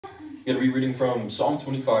Going to be reading from Psalm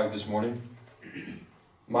 25 this morning.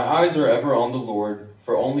 My eyes are ever on the Lord,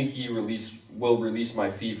 for only He will release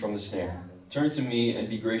my feet from the snare. Turn to me and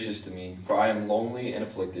be gracious to me, for I am lonely and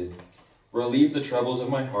afflicted. Relieve the troubles of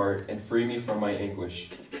my heart and free me from my anguish.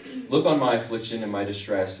 Look on my affliction and my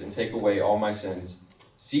distress and take away all my sins.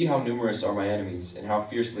 See how numerous are my enemies and how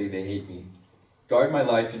fiercely they hate me. Guard my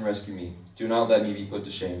life and rescue me. Do not let me be put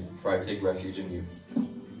to shame, for I take refuge in you. Amen.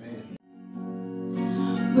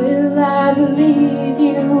 Will I believe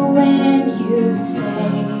you when you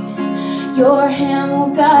say your hand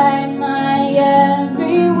will guide my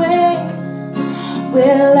every way?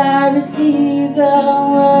 Will I receive the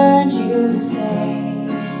words you say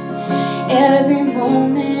every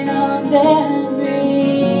moment of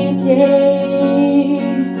every day?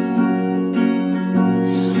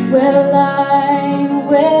 Will I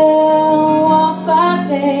walk by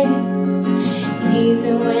faith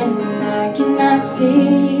even when I cannot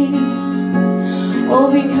see? Oh,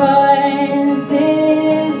 because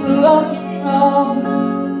this broken road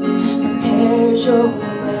prepares your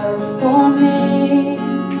will for me.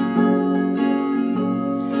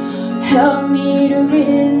 Help me to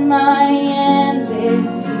rid my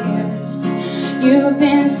endless fears. You've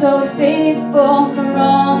been so faithful for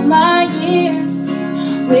all my years.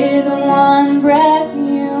 With one breath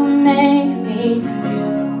you make me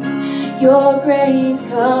new. Your grace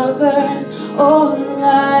covers all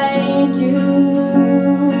I do.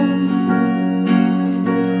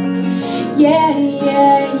 Yeah.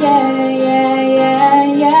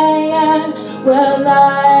 Well,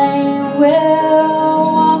 I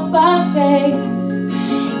will walk by faith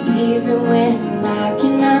even when I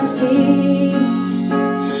cannot see.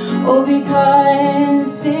 Oh,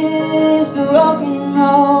 because this broken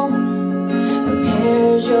road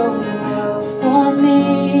prepares your will for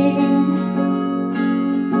me.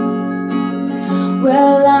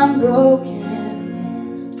 Well, I'm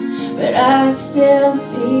broken, but I still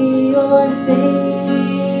see your face.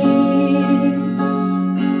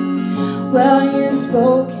 Well, you've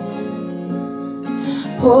spoken,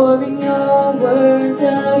 pouring your words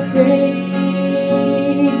of grace.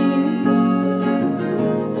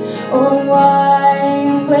 Oh,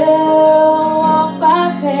 I will walk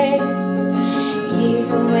by faith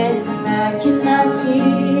even when I cannot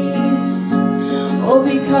see. Oh,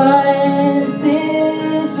 because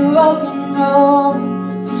this broken road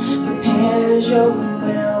prepares your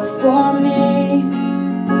will for me.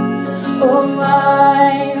 Oh,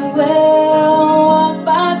 I will walk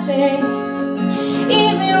by faith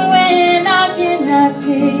even when I cannot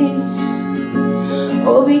see.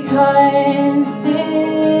 Oh, because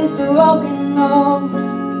this broken road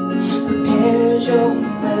prepares your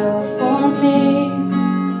will for me.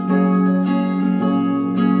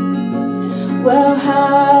 Well,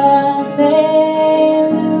 hallelujah,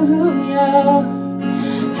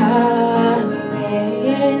 hallelujah.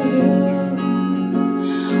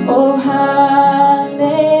 Oh, hallelujah,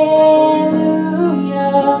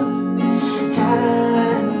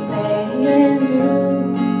 hallelujah.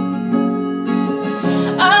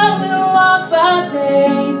 I will walk by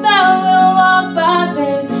faith, I will walk by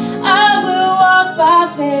faith, I will walk by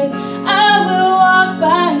faith, I will walk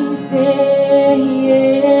by faith.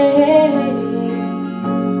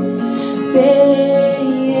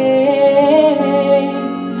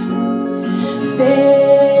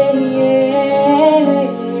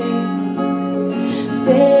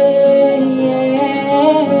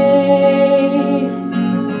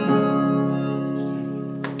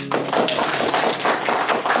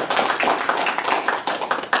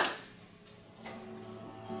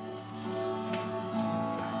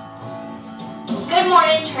 Good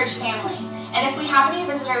morning, church family. And if we have any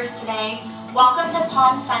visitors today, welcome to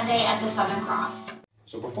Palm Sunday at the Southern Cross.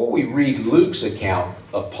 So before we read Luke's account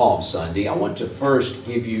of Palm Sunday, I want to first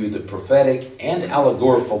give you the prophetic and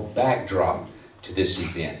allegorical backdrop to this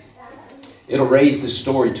event. It'll raise the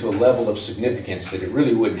story to a level of significance that it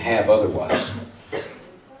really wouldn't have otherwise.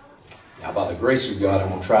 Now, by the grace of God, I'm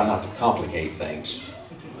going to try not to complicate things.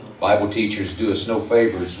 Bible teachers do us no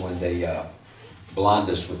favors when they blind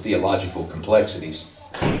us with theological complexities.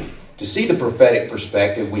 To see the prophetic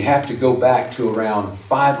perspective, we have to go back to around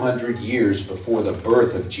 500 years before the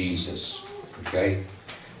birth of Jesus, okay?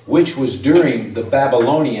 Which was during the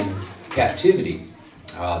Babylonian captivity.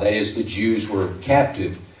 That is, the Jews were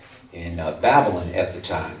captive in Babylon at the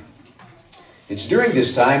time. It's during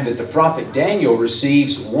this time that the prophet Daniel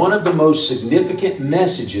receives one of the most significant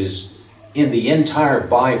messages in the entire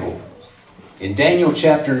Bible. In Daniel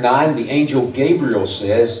chapter 9, the angel Gabriel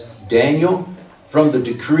says, Daniel, from the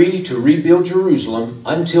decree to rebuild Jerusalem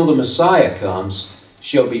until the Messiah comes,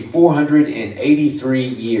 shall be 483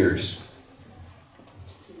 years.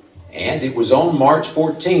 And it was on March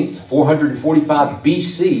 14th, 445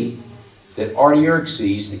 BC, that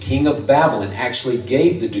Artaxerxes, the king of Babylon, actually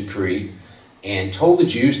gave the decree and told the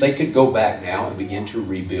Jews they could go back now and begin to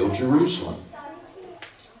rebuild Jerusalem.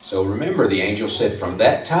 So remember, the angel said from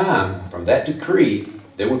that time, from that decree,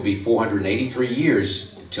 there would be 483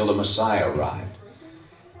 years until the Messiah arrived.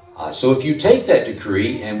 So if you take that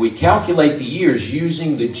decree and we calculate the years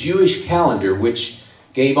using the Jewish calendar, which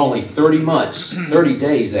gave only 30 months, 30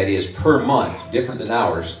 days that is, per month, different than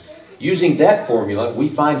ours, using that formula, we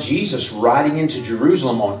find Jesus riding into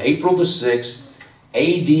Jerusalem on April the 6th,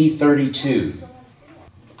 AD 32.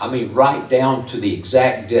 I mean, right down to the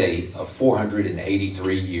exact day of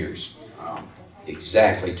 483 years.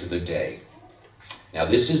 Exactly to the day. Now,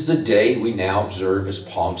 this is the day we now observe as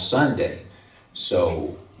Palm Sunday.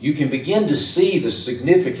 So, you can begin to see the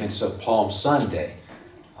significance of Palm Sunday.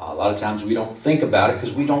 A lot of times we don't think about it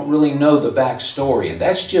because we don't really know the backstory. And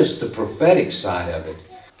that's just the prophetic side of it.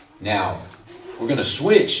 Now, we're going to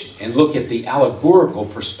switch and look at the allegorical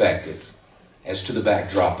perspective as to the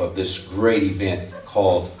backdrop of this great event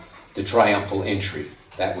called the Triumphal Entry,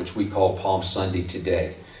 that which we call Palm Sunday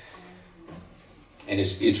today. And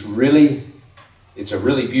it's a really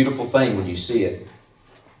beautiful thing when you see it.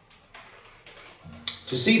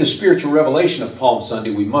 To see the spiritual revelation of Palm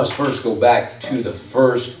Sunday, we must first go back to the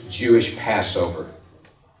first Jewish Passover.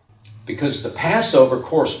 Because the Passover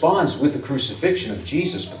corresponds with the crucifixion of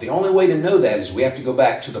Jesus, but the only way to know that is we have to go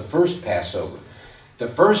back to the first Passover. The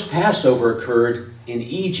first Passover occurred in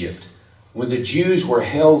Egypt, when the Jews were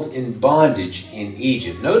held in bondage in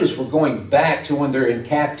Egypt. Notice we're going back to when they're in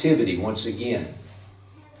captivity once again.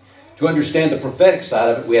 To understand the prophetic side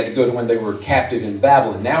of it, we had to go to when they were captive in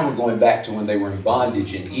Babylon. Now we're going back to when they were in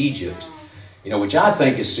bondage in Egypt. Which I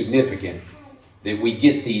think is significant, that we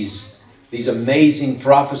get these amazing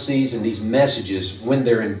prophecies and these messages when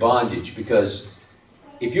they're in bondage. Because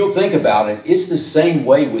if you'll think about it, it's the same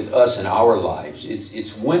way with us in our lives.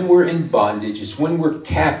 It's when we're in bondage, it's when we're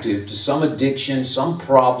captive to some addiction, some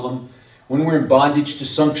problem, when we're in bondage to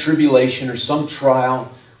some tribulation or some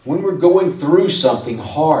trial, when we're going through something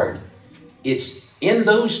hard. It's in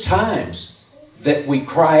those times that we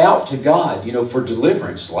cry out to God, for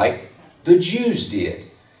deliverance, like the Jews did.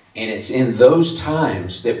 And it's in those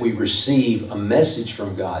times that we receive a message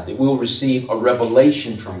from God, that we'll receive a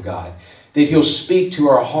revelation from God, that He'll speak to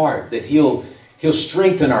our heart, that He'll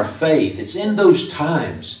strengthen our faith. It's in those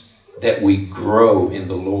times that we grow in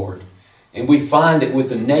the Lord. And we find that with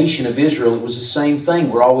the nation of Israel, it was the same thing.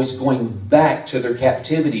 We're always going back to their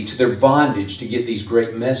captivity, to their bondage, to get these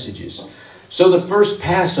great messages. So the first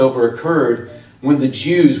Passover occurred when the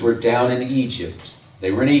Jews were down in Egypt.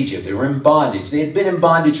 They were in Egypt. They were in bondage. They had been in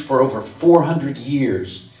bondage for over 400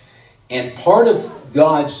 years. And part of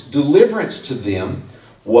God's deliverance to them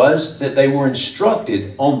was that they were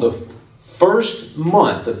instructed on the first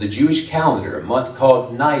month of the Jewish calendar, a month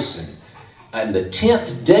called Nisan. And the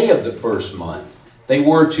 10th day of the first month, they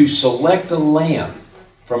were to select a lamb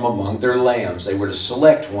from among their lambs. They were to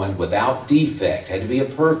select one without defect. It had to be a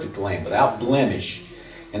perfect lamb, without blemish.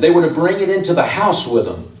 And they were to bring it into the house with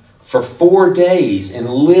them for 4 days and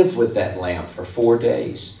live with that lamb for 4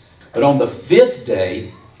 days. But on the 5th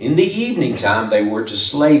day, in the evening time, they were to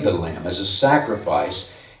slay the lamb as a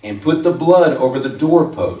sacrifice and put the blood over the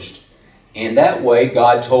doorpost. And that way,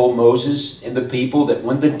 God told Moses and the people that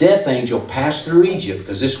when the death angel passed through Egypt,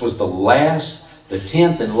 because this was the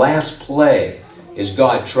 10th and last plague, as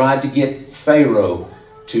God tried to get Pharaoh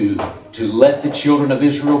to let the children of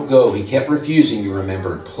Israel go. He kept refusing, you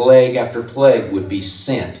remember. Plague after plague would be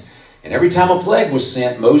sent. And every time a plague was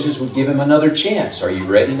sent, Moses would give him another chance. Are you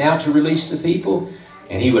ready now to release the people?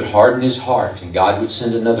 And he would harden his heart, and God would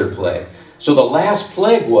send another plague. So the last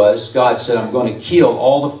plague was, God said, I'm going to kill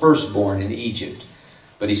all the firstborn in Egypt.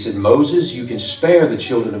 But He said, Moses, you can spare the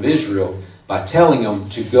children of Israel by telling them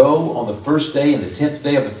to go on the first day and the 10th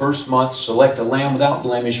day of the first month, select a lamb without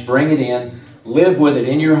blemish, bring it in, live with it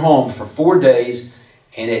in your home for 4 days,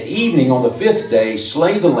 and at evening on the 5th day,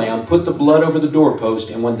 slay the lamb, put the blood over the doorpost,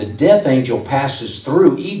 and when the death angel passes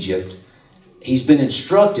through Egypt, he's been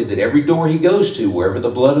instructed that every door he goes to, wherever the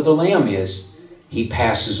blood of the lamb is, he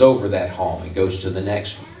passes over that home and goes to the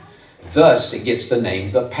next one. Thus, it gets the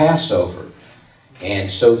name the Passover.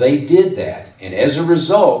 And so they did that. And as a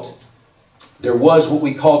result, there was what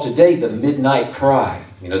we call today the midnight cry.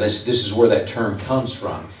 This is where that term comes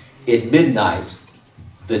from. At midnight,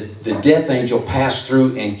 the death angel passed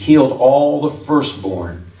through and killed all the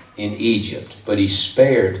firstborn in Egypt. But he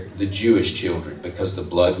spared the Jewish children because the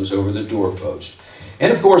blood was over the doorpost.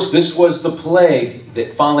 And of course, this was the plague that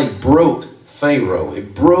finally broke Pharaoh.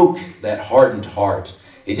 It broke that hardened heart.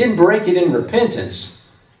 It didn't break it in repentance,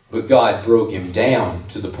 but God broke him down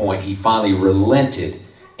to the point he finally relented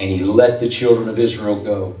and he let the children of Israel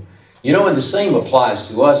go. You know, and the same applies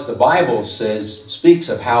to us. The Bible speaks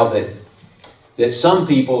of how that some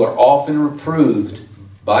people are often reproved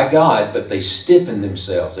by God, but they stiffen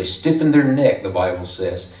themselves. They stiffen their neck, the Bible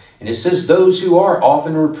says. And it says those who are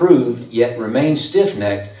often reproved, yet remain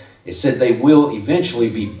stiff-necked, it said they will eventually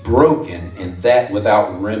be broken, and that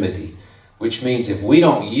without remedy. Which means if we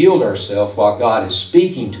don't yield ourselves while God is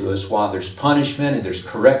speaking to us, while there's punishment and there's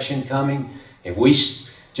correction coming, if we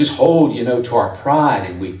just hold, to our pride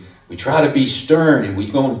and we try to be stern and we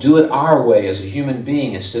go and do it our way as a human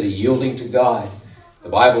being instead of yielding to God, the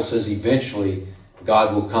Bible says eventually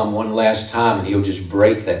God will come one last time and He'll just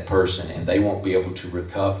break that person and they won't be able to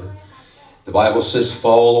recover. The Bible says,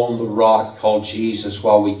 fall on the rock called Jesus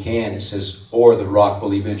while we can. It says, or the rock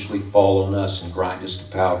will eventually fall on us and grind us to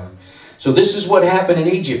powder. So this is what happened in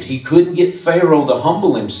Egypt. He couldn't get Pharaoh to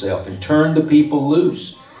humble himself and turn the people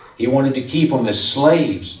loose. He wanted to keep them as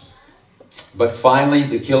slaves. But finally,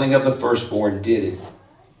 the killing of the firstborn did it.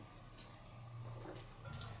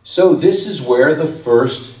 So this is where the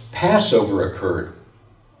first Passover occurred.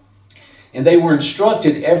 And they were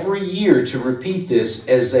instructed every year to repeat this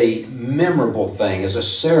as a memorable thing, as a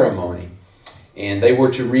ceremony. And they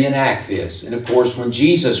were to reenact this. And of course, when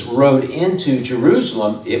Jesus rode into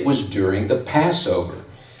Jerusalem, it was during the Passover.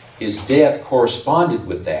 His death corresponded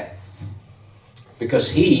with that,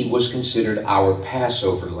 because He was considered our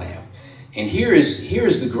Passover lamb. And here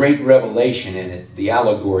is the great revelation in it, the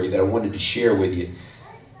allegory that I wanted to share with you.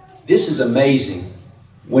 This is amazing.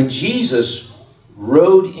 When Jesus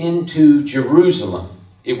rode into Jerusalem,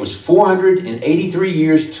 it was 483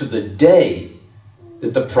 years to the day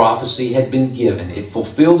that the prophecy had been given. It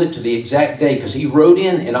fulfilled it to the exact day, because He rode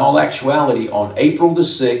in all actuality, on April the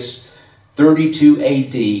 6th, 32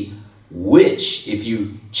 AD, which, if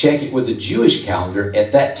you check it with the Jewish calendar,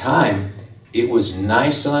 at that time, it was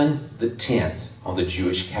Nisan the 10th on the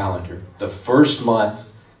Jewish calendar. The first month,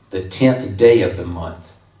 the 10th day of the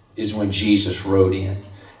month, is when Jesus rode in.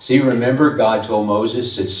 See, remember, God told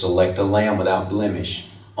Moses to select a lamb without blemish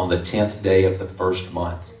on the 10th day of the first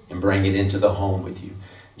month and bring it into the home with you.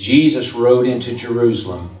 Jesus rode into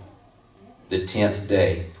Jerusalem the 10th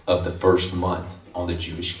day of the first month on the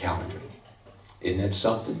Jewish calendar. Isn't that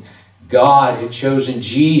something? God had chosen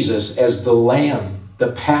Jesus as the lamb,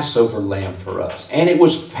 the Passover lamb for us. And it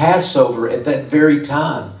was Passover at that very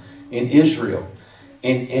time in Israel.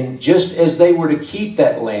 And just as they were to keep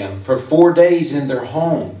that lamb for 4 days in their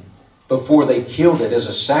home before they killed it as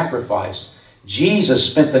a sacrifice, Jesus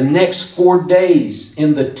spent the next 4 days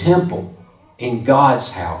in the temple in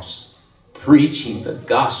God's house, preaching the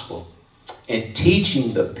gospel and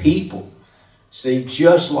teaching the people. See,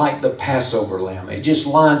 just like the Passover lamb, it just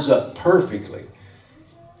lines up perfectly.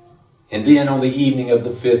 And then on the evening of the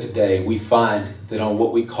 5th day, we find that on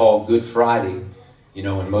what we call Good Friday,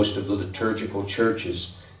 in most of the liturgical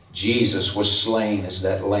churches, Jesus was slain as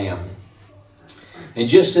that lamb. And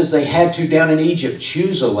just as they had to down in Egypt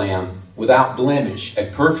choose a lamb without blemish, a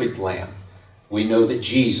perfect lamb, we know that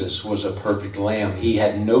Jesus was a perfect lamb. He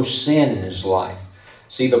had no sin in His life.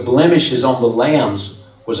 See, the blemishes on the lambs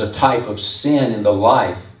was a type of sin in the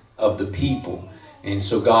life of the people. And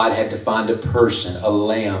so God had to find a person, a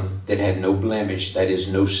lamb that had no blemish, that is,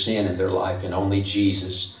 no sin in their life, and only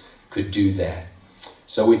Jesus could do that.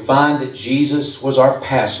 So we find that Jesus was our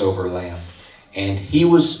Passover lamb, and He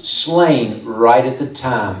was slain right at the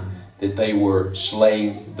time that they were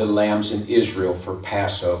slaying the lambs in Israel for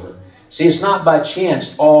Passover. See, it's not by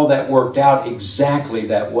chance all that worked out exactly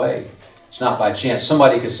that way. It's not by chance.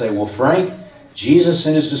 Somebody could say, well, Frank, Jesus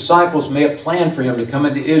and His disciples may have planned for Him to come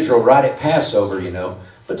into Israel right at Passover,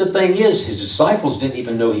 But the thing is, His disciples didn't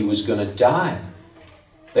even know He was going to die.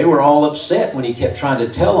 They were all upset when He kept trying to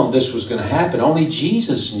tell them this was going to happen. Only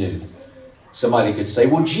Jesus knew. Somebody could say,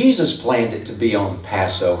 well, Jesus planned it to be on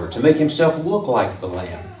Passover, to make Himself look like the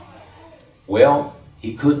lamb. Well,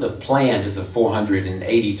 He couldn't have planned the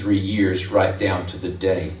 483 years right down to the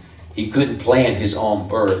day. He couldn't plan His own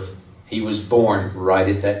birth. He was born right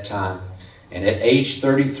at that time. And at age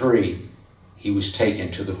 33, He was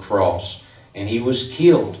taken to the cross. And He was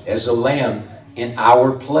killed as a lamb in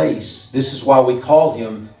our place. This is why we call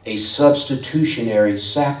Him a substitutionary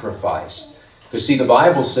sacrifice. Because see, the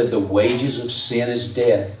Bible said the wages of sin is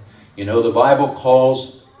death. The Bible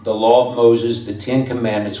calls the law of Moses, the 10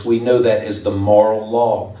 Commandments, we know that as the moral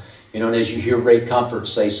law. And as you hear Ray Comfort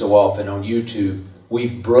say so often on YouTube,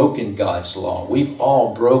 we've broken God's law. We've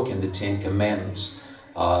all broken the 10 Commandments.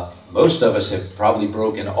 Most of us have probably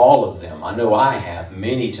broken all of them. I know I have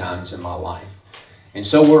many times in my life. And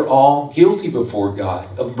so we're all guilty before God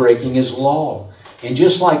of breaking His law. And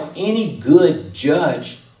just like any good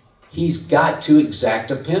judge, He's got to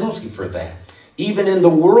exact a penalty for that. Even in the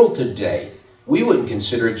world today, we wouldn't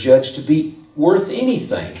consider a judge to be worth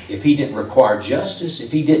anything if he didn't require justice,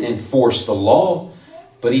 if he didn't enforce the law.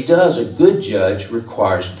 But he does. A good judge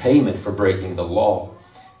requires payment for breaking the law.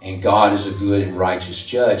 And God is a good and righteous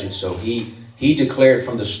judge. And so he declared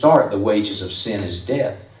from the start the wages of sin is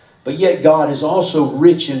death. But yet God is also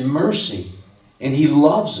rich in mercy. And He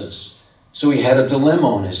loves us. So He had a dilemma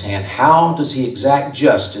on His hand. How does He exact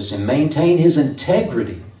justice and maintain His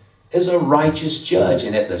integrity as a righteous judge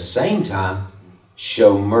and at the same time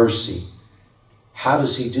show mercy? How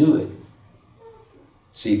does He do it?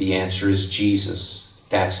 See, the answer is Jesus.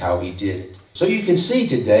 That's how He did it. So you can see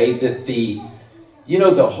today that the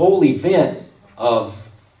whole event of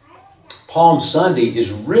Palm Sunday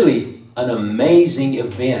is really an amazing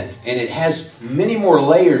event. And it has many more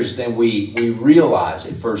layers than we realize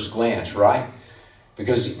at first glance, right?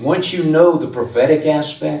 Because once you know the prophetic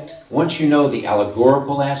aspect, once you know the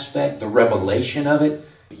allegorical aspect, the revelation of it,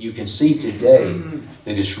 you can see today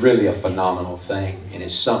that it's really a phenomenal thing and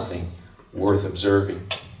it's something worth observing.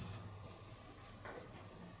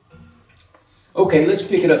 Okay, let's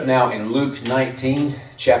pick it up now in Luke 19,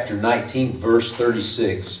 chapter 19, verse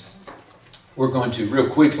 36. We're going to real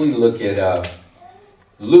quickly look at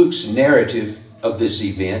Luke's narrative of this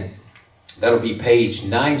event. That'll be page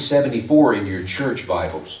 974 in your church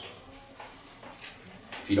Bibles.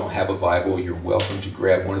 If you don't have a Bible, you're welcome to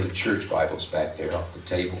grab one of the church Bibles back there off the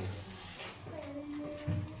table.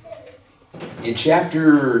 In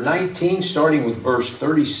chapter 19, starting with verse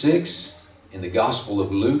 36 in the Gospel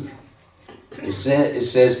of Luke, it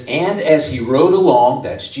says, "And as He rode along,"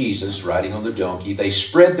 that's Jesus riding on the donkey, "they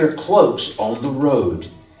spread their cloaks on the road.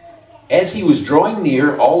 As He was drawing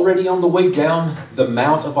near, already on the way down the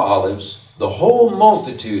Mount of Olives, the whole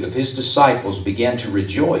multitude of His disciples began to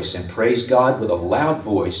rejoice and praise God with a loud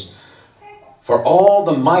voice for all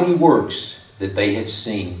the mighty works that they had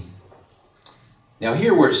seen." Now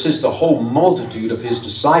here where it says the whole multitude of His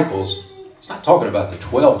disciples, it's not talking about the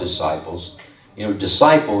 12 disciples. You know,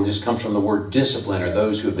 disciple just comes from the word discipline, or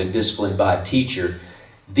those who have been disciplined by a teacher.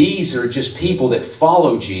 These are just people that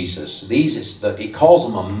follow Jesus. It calls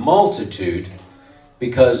them a multitude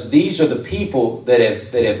because these are the people that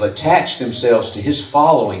have attached themselves to His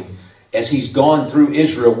following as He's gone through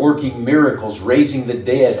Israel, working miracles, raising the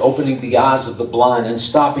dead, opening the eyes of the blind,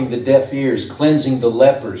 unstopping the deaf ears, cleansing the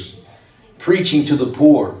lepers, preaching to the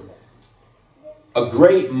poor. A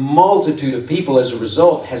great multitude of people, as a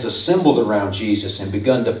result, has assembled around Jesus and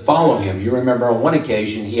begun to follow Him. You remember on one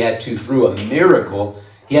occasion, He had to, through a miracle,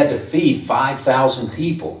 He had to feed 5,000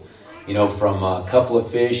 people, from a couple of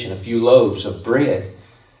fish and a few loaves of bread.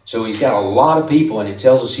 So He's got a lot of people, and it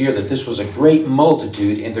tells us here that this was a great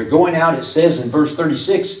multitude, and they're going out, it says in verse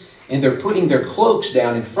 36, and they're putting their cloaks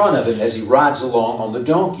down in front of Him as He rides along on the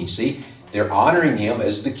donkey. See, they're honoring Him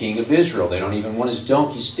as the King of Israel. They don't even want His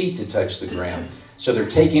donkey's feet to touch the ground. So they're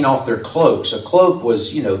taking off their cloaks. A cloak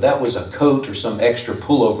was, that was a coat or some extra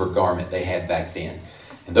pullover garment they had back then.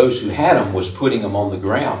 And those who had them was putting them on the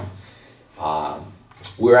ground.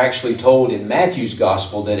 We're actually told in Matthew's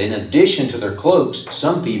gospel that in addition to their cloaks,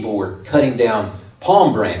 some people were cutting down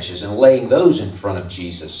palm branches and laying those in front of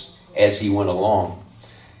Jesus as He went along.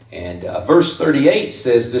 And verse 38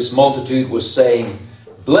 says this multitude was saying,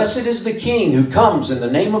 "Blessed is the King who comes in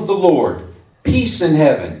the name of the Lord. Peace in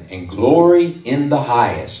heaven and glory in the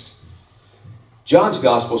highest." John's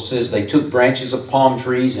gospel says they took branches of palm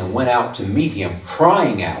trees and went out to meet Him,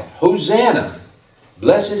 crying out, "Hosanna!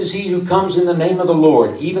 Blessed is He who comes in the name of the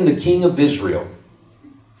Lord, even the King of Israel."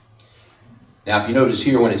 Now, if you notice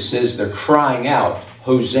here when it says they're crying out,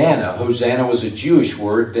 Hosanna, Hosanna was a Jewish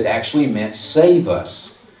word that actually meant save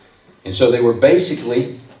us. And so they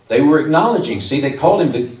were acknowledging, see, they called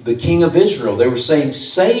Him the King of Israel. They were saying,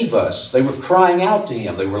 save us. They were crying out to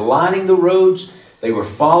Him. They were lining the roads. They were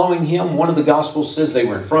following Him. One of the Gospels says they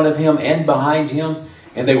were in front of Him and behind Him.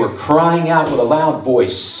 And they were crying out with a loud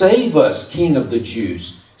voice, "Save us, King of the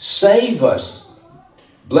Jews. Save us.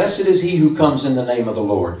 Blessed is He who comes in the name of the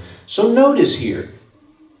Lord." So notice here,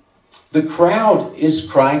 the crowd is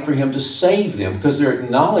crying for Him to save them because they're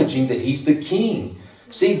acknowledging that He's the King.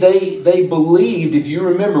 See, they believed, if you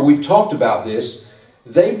remember, we've talked about this,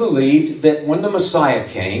 they believed that when the Messiah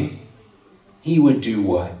came, He would do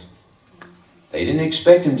what? They didn't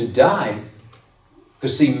expect Him to die.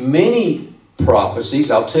 Because see, many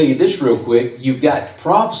prophecies. I'll tell you this real quick. You've got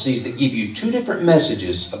prophecies that give you two different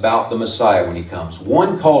messages about the Messiah when he comes.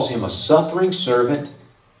 One calls him a suffering servant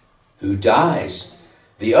who dies.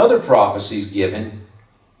 The other prophecies given,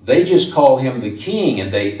 they just call him the king,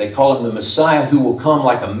 and they call him the Messiah who will come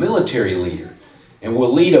like a military leader and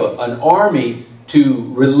will lead an army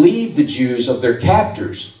to relieve the Jews of their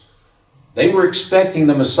captors. They were expecting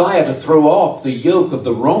the Messiah to throw off the yoke of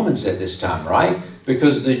the Romans at this time, right?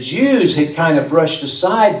 Because the Jews had kind of brushed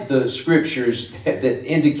aside the scriptures that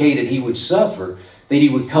indicated he would suffer, that he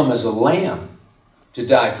would come as a lamb to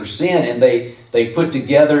die for sin. And they put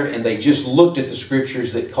together and they just looked at the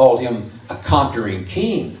scriptures that called him a conquering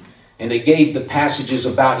king. And they gave the passages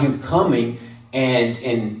about him coming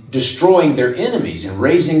and destroying their enemies and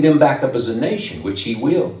raising them back up as a nation, which he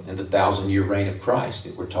will in the 1,000-year reign of Christ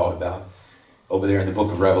that we're taught about over there in the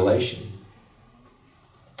book of Revelation.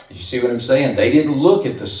 You see what I'm saying? They didn't look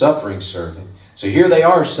at the suffering servant. So here they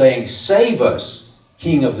are saying, "Save us,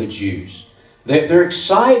 King of the Jews." They're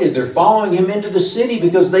excited. They're following him into the city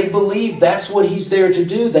because they believe that's what he's there to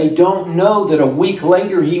do. They don't know that a week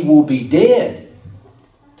later he will be dead.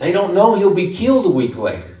 They don't know he'll be killed a week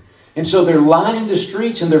later. And so they're lining the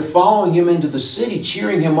streets and they're following him into the city,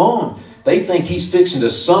 cheering him on. They think he's fixing to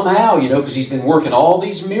somehow, because he's been working all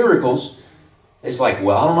these miracles. It's like,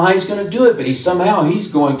 well, I don't know how he's going to do it, but he's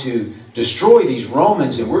going to destroy these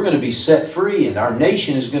Romans and we're going to be set free and our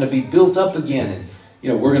nation is going to be built up again. And,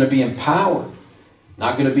 we're going to be empowered,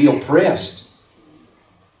 not going to be oppressed.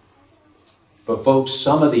 But folks,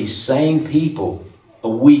 some of these same people a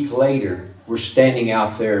week later were standing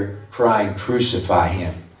out there crying, "Crucify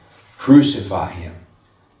him, crucify him."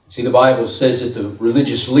 See, the Bible says that the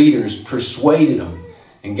religious leaders persuaded them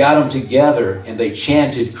and got them together and they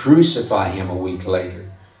chanted, "Crucify him," a week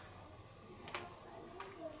later.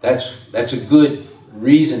 That's a good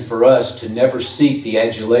reason for us to never seek the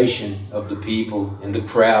adulation of the people and the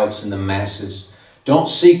crowds and the masses. Don't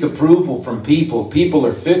seek approval from people. People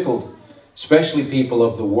are fickle, especially people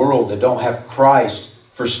of the world that don't have Christ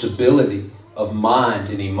for stability of mind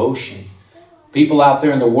and emotion. People out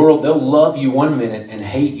there in the world, they'll love you one minute and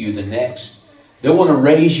hate you the next. They'll want to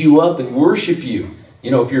raise you up and worship you.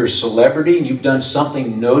 If you're a celebrity and you've done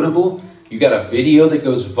something notable, you got a video that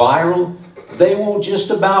goes viral, they will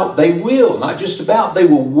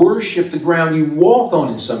worship the ground you walk on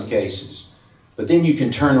in some cases. But then you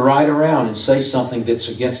can turn right around and say something that's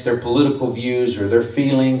against their political views or their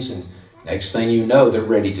feelings, and next thing you know, they're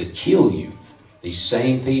ready to kill you. These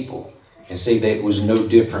same people. And see, that it was no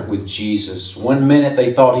different with Jesus. One minute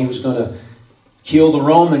they thought he was going to kill the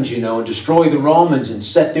Romans, and destroy the Romans and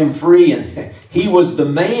set them free, and he was the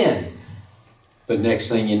man. But next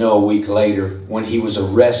thing you know, a week later, when he was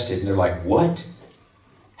arrested, and they're like, "What?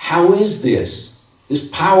 How is this? This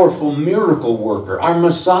powerful miracle worker, our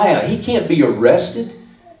Messiah, he can't be arrested."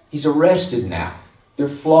 He's arrested now. They're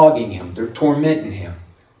flogging him. They're tormenting him.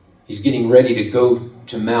 He's getting ready to go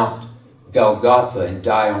to Mount Golgotha and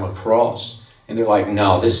die on a cross. And they're like,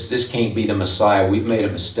 "No, this can't be the Messiah. We've made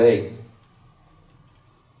a mistake."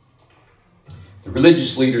 The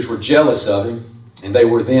religious leaders were jealous of him, and they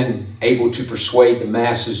were then able to persuade the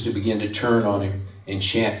masses to begin to turn on him and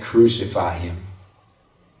chant, "Crucify him."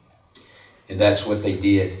 And that's what they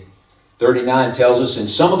did. 39 tells us, "And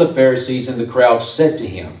some of the Pharisees in the crowd said to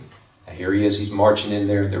him," now here he is, he's marching in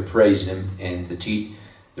there, they're praising him, and the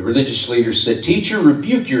religious leaders said, "Teacher,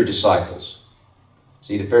 rebuke your disciples."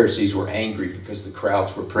 See, the Pharisees were angry because the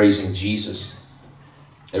crowds were praising Jesus.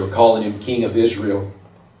 They were calling him King of Israel.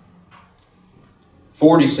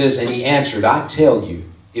 40 says, "And he answered, I tell you,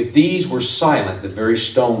 if these were silent, the very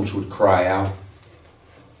stones would cry out.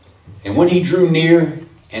 And when he drew near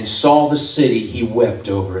and saw the city, he wept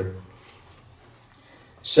over it,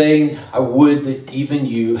 saying, I would that even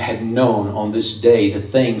you had known on this day the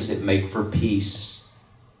things that make for peace.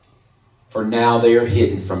 For now they are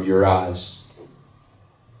hidden from your eyes."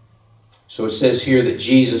 So it says here that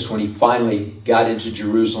Jesus, when he finally got into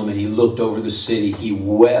Jerusalem and he looked over the city, he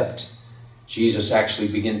wept. Jesus actually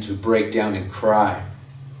began to break down and cry.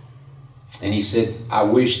 And he said, I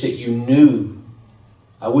wish that you knew.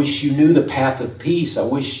 I wish you knew the path of peace. I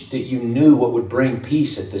wish that you knew what would bring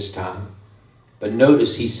peace at this time. But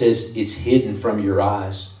notice he says it's hidden from your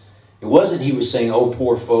eyes. It wasn't he was saying, "Oh,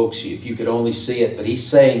 poor folks, if you could only see it." But he's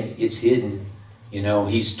saying it's hidden.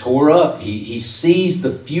 He's tore up. He sees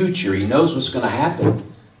the future. He knows what's going to happen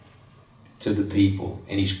to the people.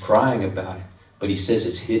 And he's crying about it. But he says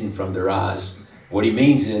it's hidden from their eyes. What he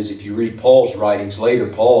means is, if you read Paul's writings later,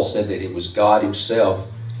 Paul said that it was God himself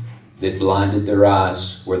that blinded their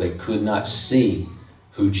eyes where they could not see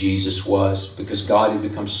who Jesus was, because God had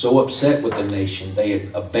become so upset with the nation. They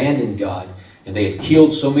had abandoned God, and they had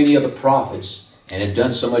killed so many of the prophets and had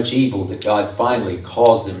done so much evil that God finally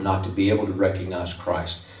caused them not to be able to recognize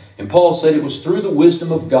Christ. And Paul said it was through the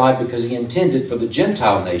wisdom of God, because he intended for the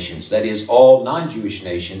Gentile nations, that is, all non-Jewish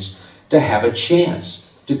nations, to have a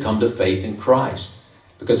chance to come to faith in Christ.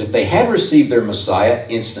 Because if they had received their Messiah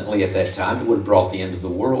instantly at that time, it would have brought the end of the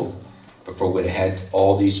world, before we'd have had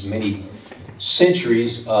all these many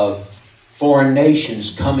centuries of foreign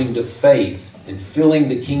nations coming to faith and filling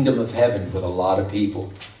the kingdom of heaven with a lot of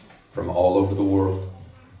people from all over the world.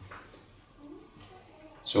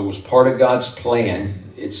 So it was part of God's plan.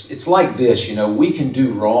 It's like this, you know, we can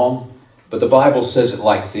do wrong, but the Bible says it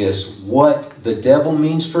like this: what the devil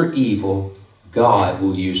means for evil, God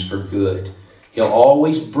will use for good. He'll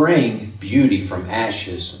always bring beauty from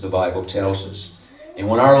ashes, the Bible tells us. And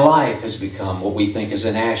when our life has become what we think is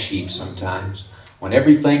an ash heap sometimes, when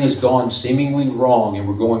everything has gone seemingly wrong and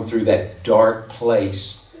we're going through that dark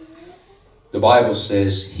place, the Bible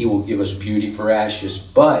says He will give us beauty for ashes.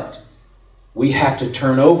 But we have to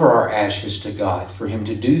turn over our ashes to God for Him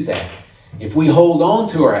to do that. If we hold on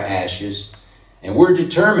to our ashes and we're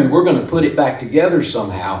determined we're going to put it back together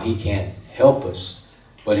somehow, He can't help us.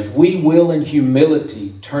 But if we will in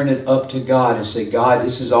humility turn it up to God and say, God,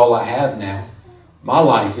 this is all I have now. My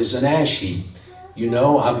life is an ash heap. You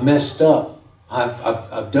know, I've messed up.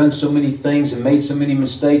 I've done so many things and made so many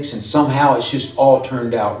mistakes, and somehow it's just all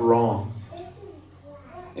turned out wrong.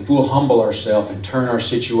 If we'll humble ourselves and turn our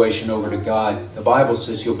situation over to God, the Bible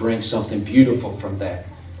says He'll bring something beautiful from that.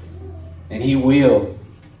 And He will.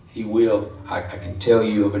 He will. I can tell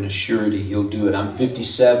you of an assurity He'll do it. I'm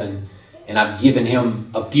 57, and I've given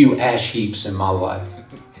Him a few ash heaps in my life.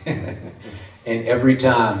 And every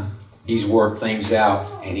time He's worked things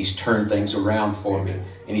out, and He's turned things around for me.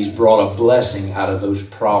 And He's brought a blessing out of those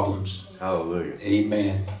problems. Hallelujah.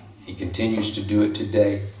 Amen. He continues to do it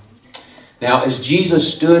today. Now, as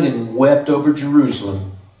Jesus stood and wept over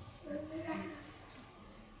Jerusalem,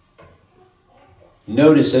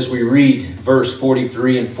 notice as we read verse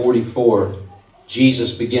 43 and 44,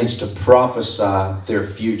 Jesus begins to prophesy their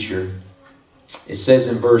future. It says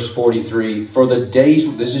in verse 43, for the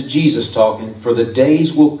days, this is Jesus talking, for the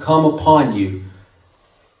days will come upon you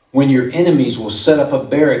when your enemies will set up a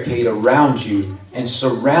barricade around you and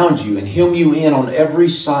surround you and hem you in on every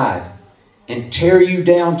side and tear you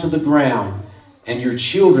down to the ground and your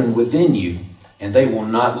children within you, and they will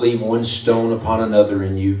not leave one stone upon another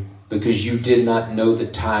in you, because you did not know the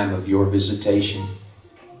time of your visitation.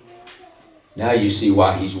 Now you see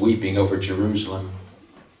why He's weeping over Jerusalem.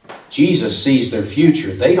 Jesus sees their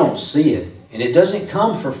future. They don't see it. And it doesn't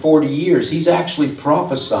come for 40 years. He's actually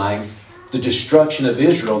prophesying the destruction of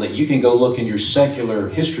Israel that you can go look in your secular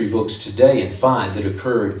history books today and find that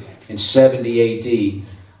occurred in 70 AD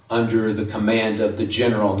under the command of the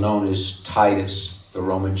general known as Titus, the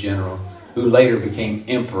Roman general, who later became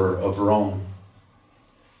emperor of Rome.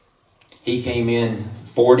 He came in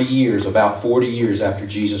 40 years, about 40 years after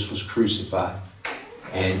Jesus was crucified.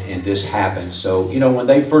 And this happened. So, you know, when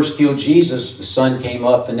they first killed Jesus, the sun came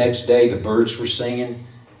up the next day, the birds were singing.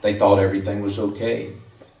 They thought everything was okay.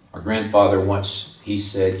 My grandfather once, he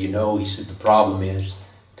said, the problem is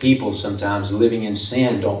people sometimes living in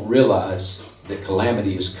sin don't realize that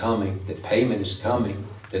calamity is coming, that payment is coming,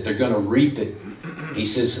 that they're going to reap it. He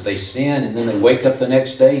says they sin and then they wake up the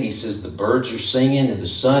next day and he says the birds are singing and the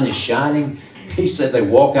sun is shining. He said they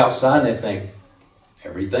walk outside and they think,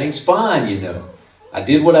 everything's fine, you know. I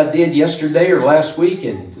did what I did yesterday or last week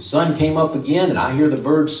and the sun came up again and I hear the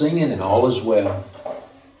birds singing and all is well.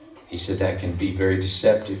 He said that can be very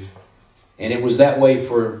deceptive. And it was that way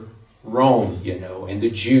for Rome, you know, and the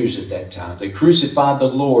Jews at that time. They crucified the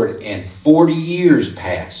Lord and 40 years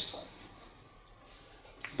passed.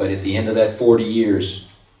 But at the end of that 40 years,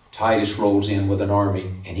 Titus rolls in with an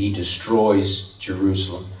army and he destroys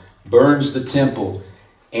Jerusalem, burns the temple.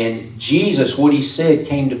 And Jesus, what He said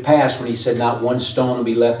came to pass when He said not one stone will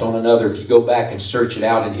be left on another. If you go back and search it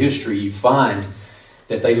out in history, you find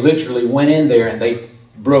that they literally went in there and they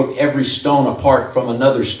broke every stone apart from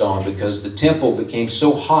another stone, because the temple became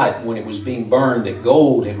so hot when it was being burned that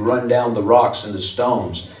gold had run down the rocks and the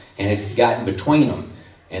stones and had gotten between them.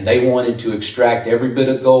 And they wanted to extract every bit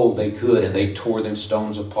of gold they could, and they tore them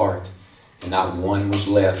stones apart. And not one was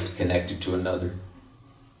left connected to another.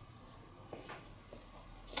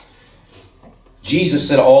 Jesus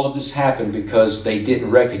said all of this happened because they didn't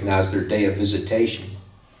recognize their day of visitation.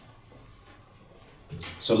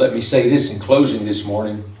 So let me say this in closing this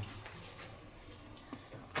morning.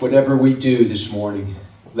 Whatever we do this morning,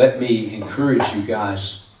 let me encourage you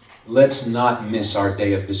guys let's not miss our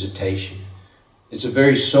day of visitation. It's a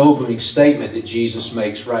very sobering statement that Jesus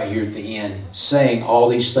makes right here at the end, saying all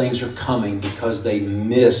these things are coming because they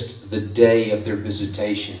missed the day of their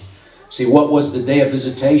visitation. See, what was the day of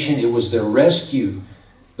visitation? It was their rescue.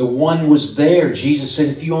 The one was there. Jesus said,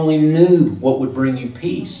 if you only knew what would bring you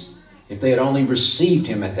peace, if they had only received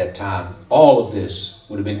Him at that time, all of this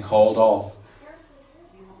would have been called off.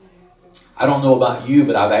 I don't know about you,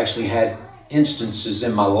 but I've actually had instances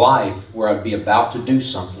in my life where I'd be about to do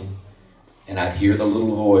something and I'd hear the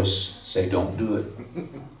little voice say, don't do it.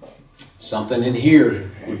 Something in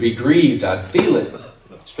here would be grieved. I'd feel it,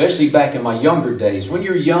 especially back in my younger days. When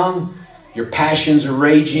you're young, your passions are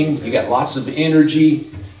raging. You got lots of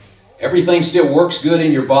energy. Everything still works good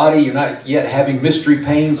in your body. You're not yet having mystery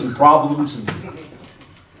pains and problems. And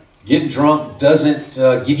getting drunk doesn't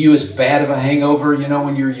give you as bad of a hangover, you know,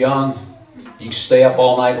 when you're young. You can stay up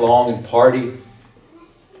all night long and party.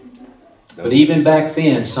 But even back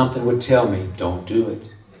then, something would tell me, don't do it.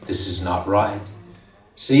 This is not right.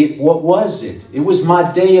 See, what was it? It was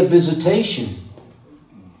my day of visitation.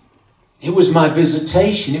 It was my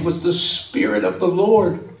visitation. It was the Spirit of the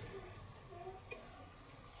Lord.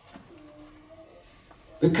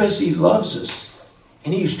 Because He loves us.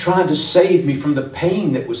 And He was trying to save me from the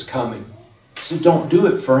pain that was coming. He said, don't do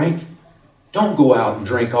it, Frank. Don't go out and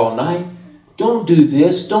drink all night. Don't do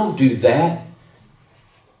this. Don't do that.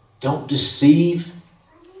 Don't deceive.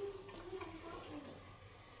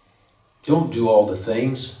 Don't do all the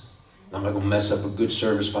things. I'm not going to mess up a good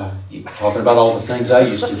service by talking about all the things I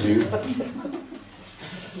used to do.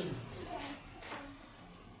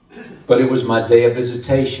 But it was my day of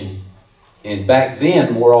visitation. And back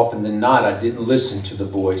then, more often than not, I didn't listen to the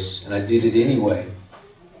voice, and I did it anyway.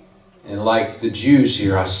 And like the Jews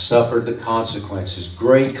here, I suffered the consequences.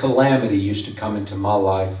 Great calamity used to come into my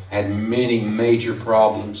life. Had many major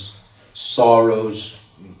problems, sorrows,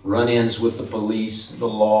 run-ins with the police, the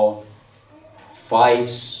law,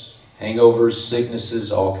 fights, hangovers,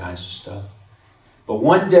 sicknesses, all kinds of stuff. But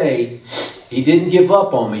one day, He didn't give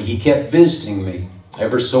up on me. He kept visiting me.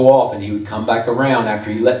 Ever so often, He would come back around after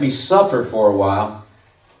He let me suffer for a while.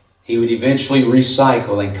 He would eventually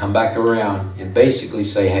recycle and come back around and basically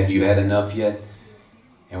say, have you had enough yet?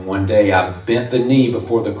 And one day I bent the knee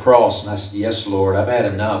before the cross and I said, yes, Lord, I've had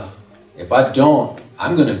enough. If I don't,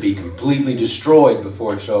 I'm going to be completely destroyed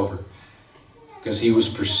before it's over. Because He was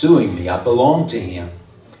pursuing me. I belonged to Him.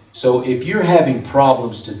 So if you're having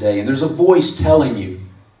problems today and there's a voice telling you,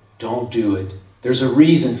 don't do it. There's a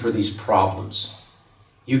reason for these problems.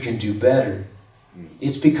 You can do better.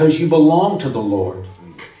 It's because you belong to the Lord.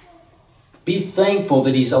 Be thankful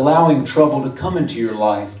that He's allowing trouble to come into your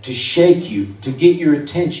life, to shake you, to get your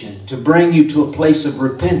attention, to bring you to a place of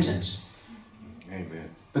repentance. Amen.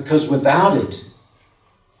 Because without it,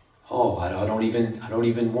 I don't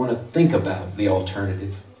even want to think about the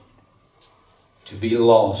alternative. To be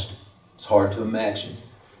lost, it's hard to imagine.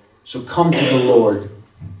 So come to the Lord.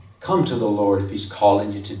 Come to the Lord if He's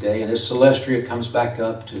calling you today. And as Celestria comes back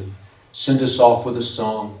up to send us off with a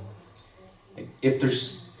song, if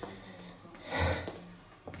there's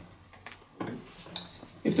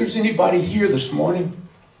anybody here this morning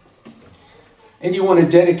and you want to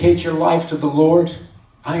dedicate your life to the Lord,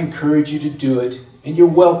 I encourage you to do it. And you're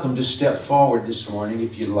welcome to step forward this morning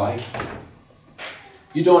if you'd like.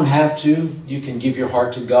 You don't have to. You can give your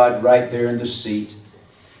heart to God right there in the seat.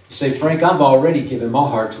 You say, Frank, I've already given my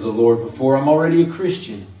heart to the Lord before. I'm already a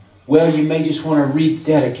Christian. Well, you may just want to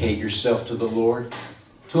rededicate yourself to the Lord,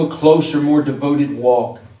 to a closer, more devoted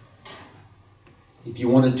walk. If you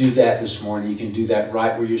want to do that this morning, you can do that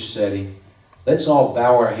right where you're sitting. Let's all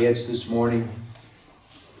bow our heads this morning.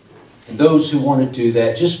 And those who want to do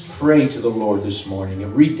that, just pray to the Lord this morning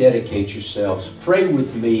and rededicate yourselves. Pray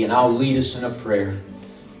with me and I'll lead us in a prayer.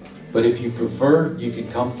 But if you prefer, you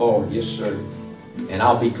can come forward. Yes, sir. And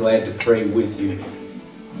I'll be glad to pray with you.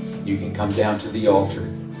 You can come down to the altar.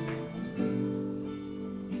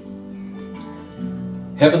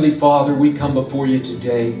 Heavenly Father, we come before you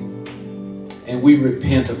today and we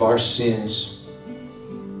repent of our sins.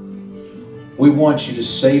 We want you to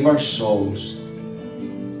save our souls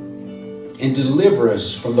and deliver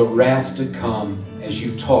us from the wrath to come as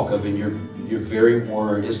you talk of in your very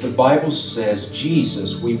word. As the Bible says,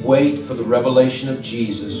 Jesus, we wait for the revelation of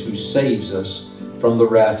Jesus who saves us from the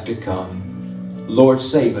wrath to come. Lord,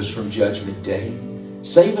 save us from judgment day.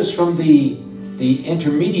 Save us from the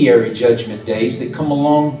intermediary judgment days that come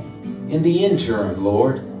along in the interim,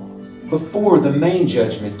 Lord. Before the main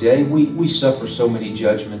judgment day, we suffer so many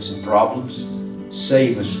judgments and problems.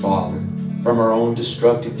 Save us, Father, from our own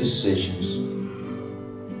destructive decisions.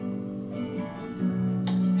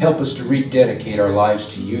 Help us to rededicate our lives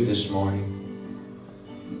to you this morning.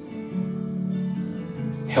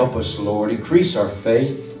 Help us, Lord, increase our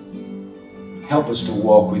faith. Help us to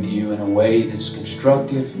walk with you in a way that's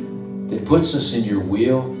constructive, that puts us in your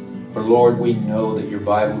will. For Lord, we know that your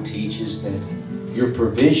Bible teaches that your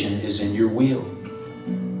provision is in your will.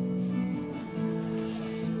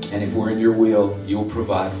 And if we're in your will, you'll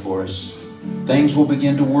provide for us. Things will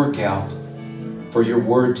begin to work out. For your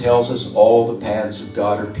word tells us all the paths of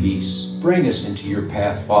God are peace. Bring us into your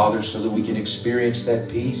path, Father, so that we can experience that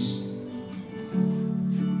peace.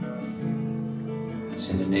 It's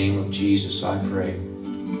in the name of Jesus I pray.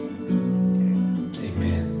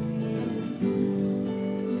 Amen.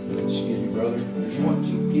 Excuse me, brother. Do you want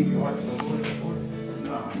to give your heart to the Lord this morning?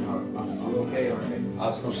 No, I'm okay. I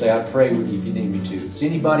was going to say I'd pray with you if you need me to. Is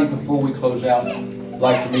anybody, before we close out,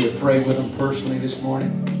 like for me to pray with them personally this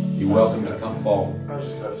morning? You're welcome to come forward. I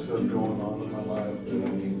just got stuff going on in my life that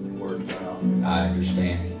I need to work out. I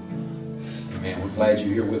understand. Amen. We're glad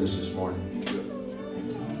you're here with us this morning.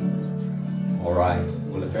 All right.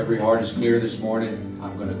 Well, if every heart is clear this morning,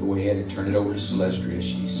 I'm going to go ahead and turn it over to Celestia.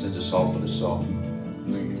 She sends us off with a song.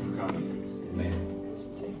 Thank you for coming. Amen.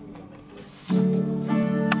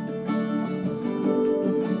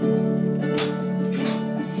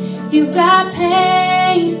 If you've got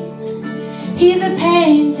pain, he's a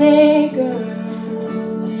pain taker.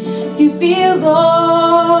 If you feel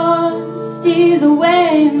lost, he's a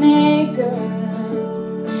way maker.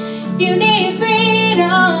 If you need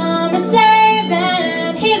freedom or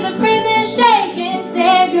saving, he's a prison shaking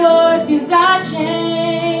savior. If you've got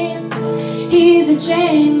chains, he's a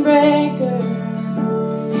chain breaker.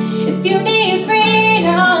 If you need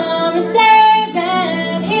freedom or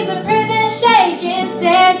saving, he's a prison shaking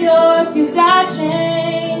savior. If you've got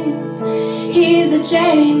chains, he's a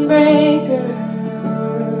chain breaker.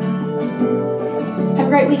 Have a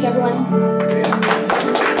great week, everyone.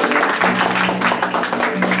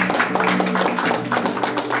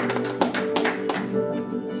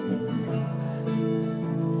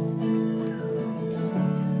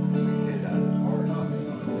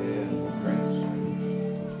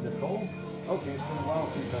 Nicole? Okay, it's been a while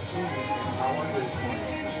since I've seen you. How are you?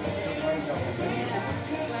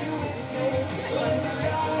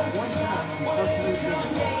 One time,